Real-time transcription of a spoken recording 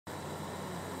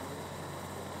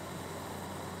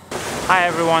Hi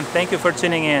everyone, thank you for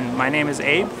tuning in. My name is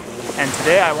Abe, and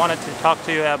today I wanted to talk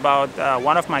to you about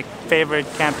one of my favorite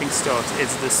camping stoves.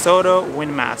 It's the Soto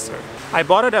WindMaster. I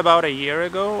bought it about a year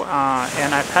ago,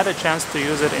 and I've had a chance to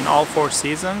use it in all 4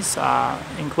 seasons,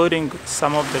 including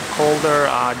some of the colder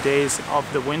days of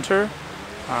the winter,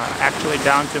 actually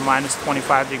down to minus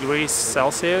 25 degrees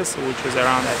Celsius, which is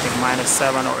around, I think, minus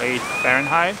 7 or 8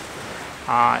 Fahrenheit.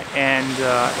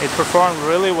 It performed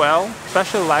really well.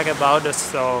 Especially like about the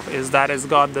stove is that it's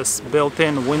got this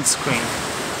built-in windscreen.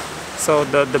 So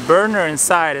the burner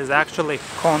inside is actually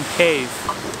concave,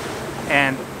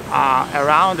 and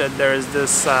around it there is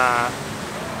this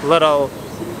little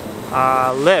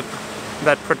lip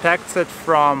that protects it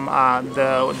from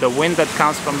the wind that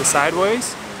comes from the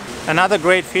sideways. Another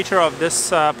great feature of this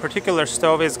particular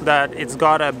stove is that it's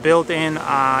got a built-in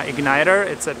igniter.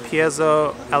 It's a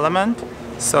piezo element,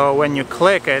 so when you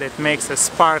click it, it makes a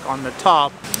spark on the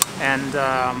top and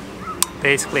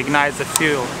basically ignites the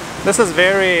fuel. This is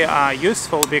very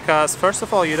useful because, first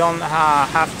of all, you don't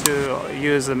have to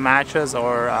use matches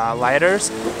or lighters,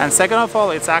 and second of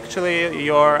all, it's actually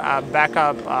your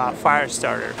backup fire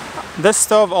starter. This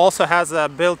stove also has a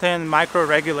built-in micro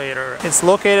regulator. It's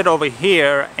located over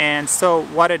here, and so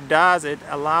what it does, it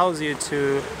allows you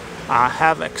to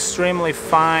have extremely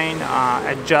fine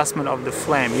adjustment of the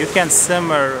flame. You can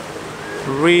simmer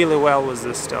really well with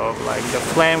this stove. Like, the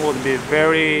flame will be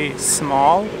very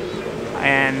small,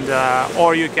 and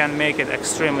or you can make it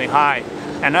extremely high.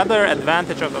 Another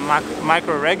advantage of the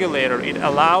micro regulator, it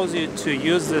allows you to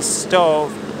use this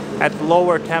stove at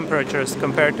lower temperatures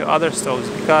compared to other stoves,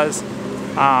 because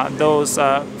those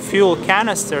fuel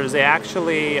canisters, they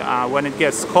actually when it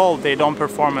gets cold, they don't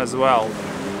perform as well,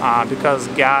 because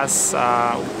gas,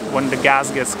 when the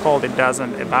gas gets cold, it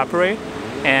doesn't evaporate.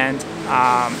 And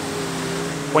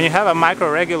when you have a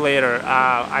micro regulator,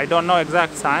 I don't know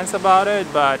exact science about it,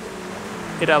 but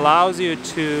it allows you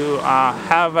to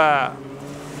have a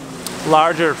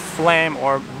larger flame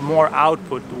or more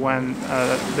output when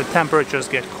the temperatures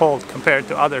get cold compared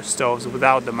to other stoves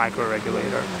without the micro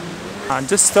regulator.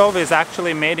 This stove is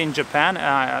actually made in Japan.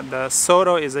 The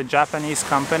Soto is a Japanese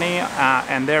company,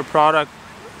 and their products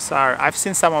are, I've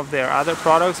seen some of their other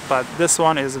products, but this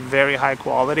one is very high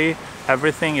quality.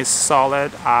 Everything is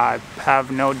solid. I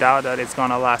have no doubt that it's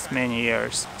gonna last many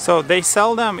years. So they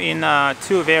sell them in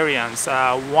 2 variants.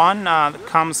 One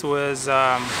comes with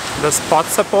this pot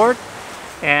support,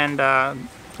 and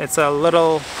it's a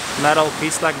little metal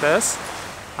piece like this.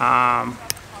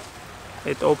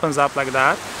 It opens up like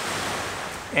that,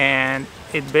 and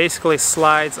it basically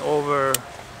slides over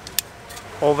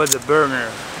the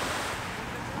burner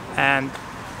and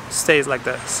stays like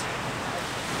this.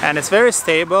 And it's very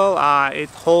stable. It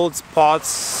holds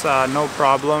pots no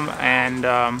problem. And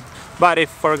but if,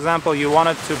 for example, you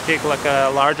wanted to pick like a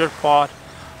larger pot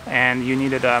and you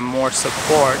needed more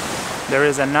support, there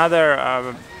is another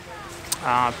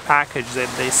package that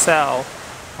they sell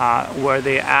where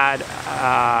they add,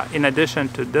 in addition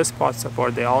to this pot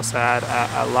support, they also add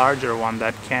a larger one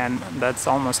that's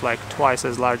almost like twice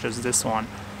as large as this one.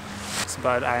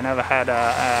 But I never had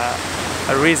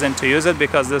a reason to use it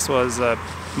because this was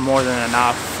more than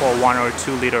enough for 1 or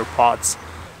 2 liter pots.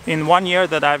 In 1 year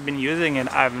that I've been using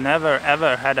it, I've never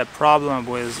ever had a problem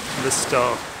with this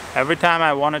stove. Every time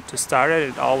I wanted to start it,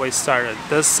 it always started.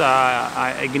 This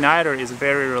igniter is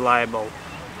very reliable.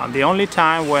 The only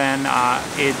time when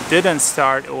it didn't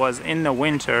start was in the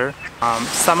winter.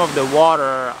 Some of the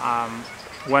water,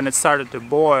 when it started to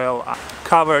boil,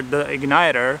 covered the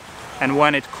igniter, and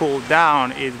when it cooled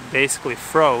down, it basically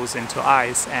froze into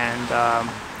ice, and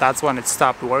that's when it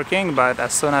stopped working. But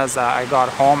as soon as I got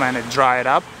home and it dried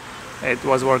up, it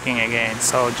was working again.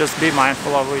 So just be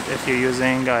mindful of it if you're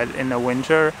using it in the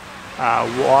winter.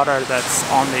 Water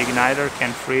that's on the igniter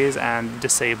can freeze and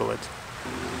disable it.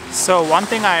 So one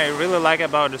thing I really like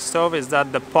about the stove is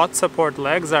that the pot support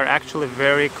legs are actually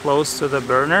very close to the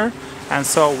burner, and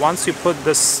so once you put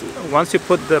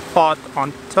the pot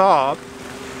on top,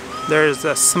 there's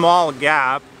a small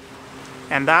gap,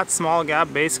 and that small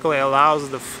gap basically allows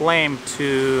the flame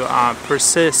to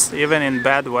persist even in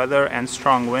bad weather and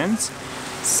strong winds.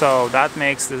 So that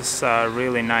makes this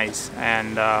really nice.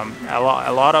 And a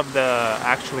lot of the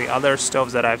actually other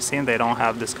stoves that I've seen, they don't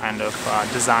have this kind of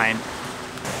design.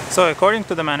 So according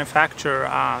to the manufacturer,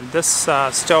 this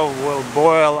stove will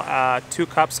boil 2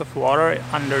 cups of water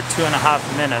under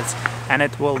 2.5 minutes, and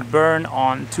it will burn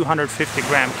on 250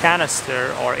 gram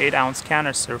canister or 8-ounce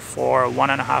canister for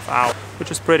 1.5 hours,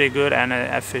 which is pretty good and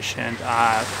efficient,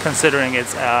 considering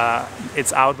its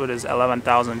output is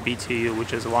 11,000 BTU,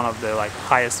 which is one of the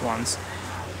highest ones.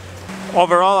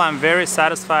 Overall, I'm very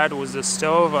satisfied with the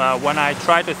stove. When I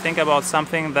try to think about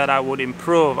something that I would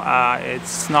improve,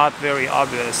 it's not very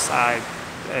obvious.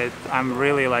 I'm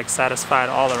really like satisfied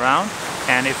all around,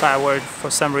 and if I were for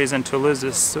some reason to lose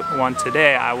this one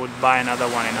today, I would buy another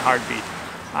one in a heartbeat.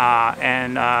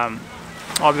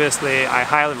 Obviously I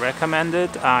highly recommend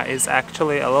it. It's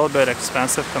actually a little bit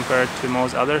expensive compared to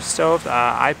most other stoves.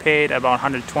 I paid about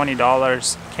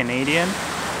 $120 Canadian,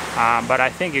 but I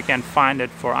think you can find it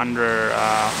for under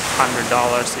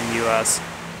 $100 in US.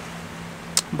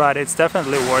 But it's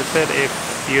definitely worth it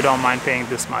if you don't mind paying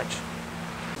this much.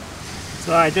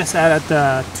 So I just added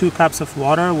 2 cups of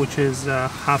water, which is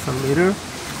half a liter,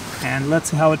 and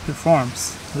let's see how it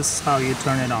performs. This is how you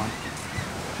turn it on.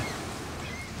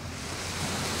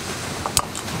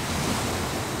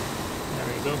 There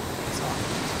you go. It's on.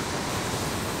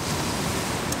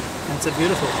 It's a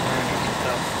beautiful turn, you can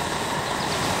tell.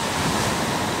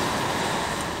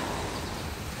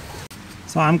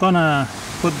 So I'm gonna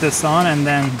put this on and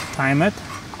then time it.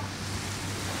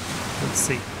 Let's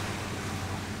see.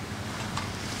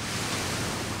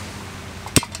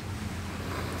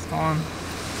 On.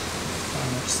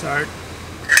 Timer start.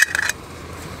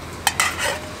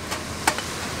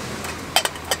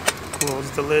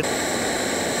 Close the lid.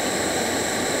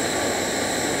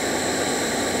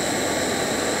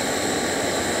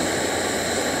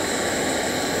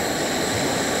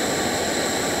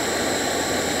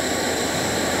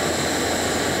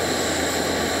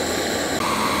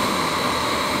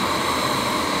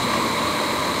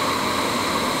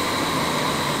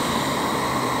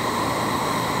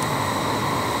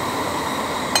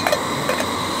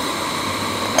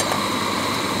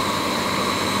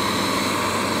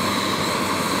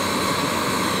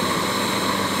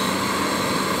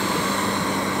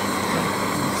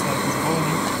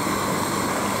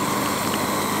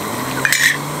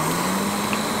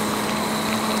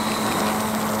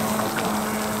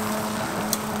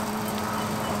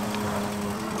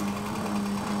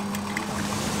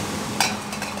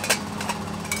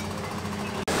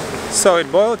 So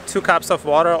it boiled 2 cups of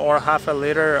water or half a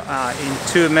liter in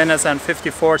 2 minutes and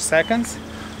 54 seconds,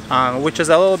 which is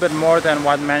a little bit more than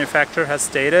what manufacturer has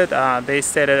stated. They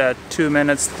stated at 2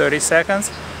 minutes 30 seconds,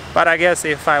 but I guess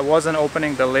if I wasn't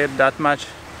opening the lid that much,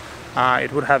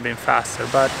 it would have been faster,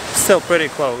 but still pretty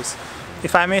close.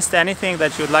 If I missed anything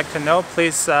that you'd like to know,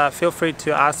 please feel free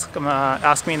to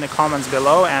ask me in the comments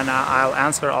below, and I'll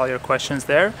answer all your questions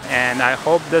there. And I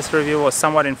hope this review was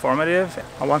somewhat informative.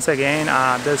 Once again,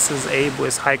 this is Abe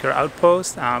with Hiker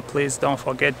Outpost. Please don't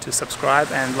forget to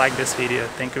subscribe and like this video.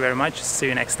 Thank you very much. See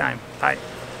you next time. Bye.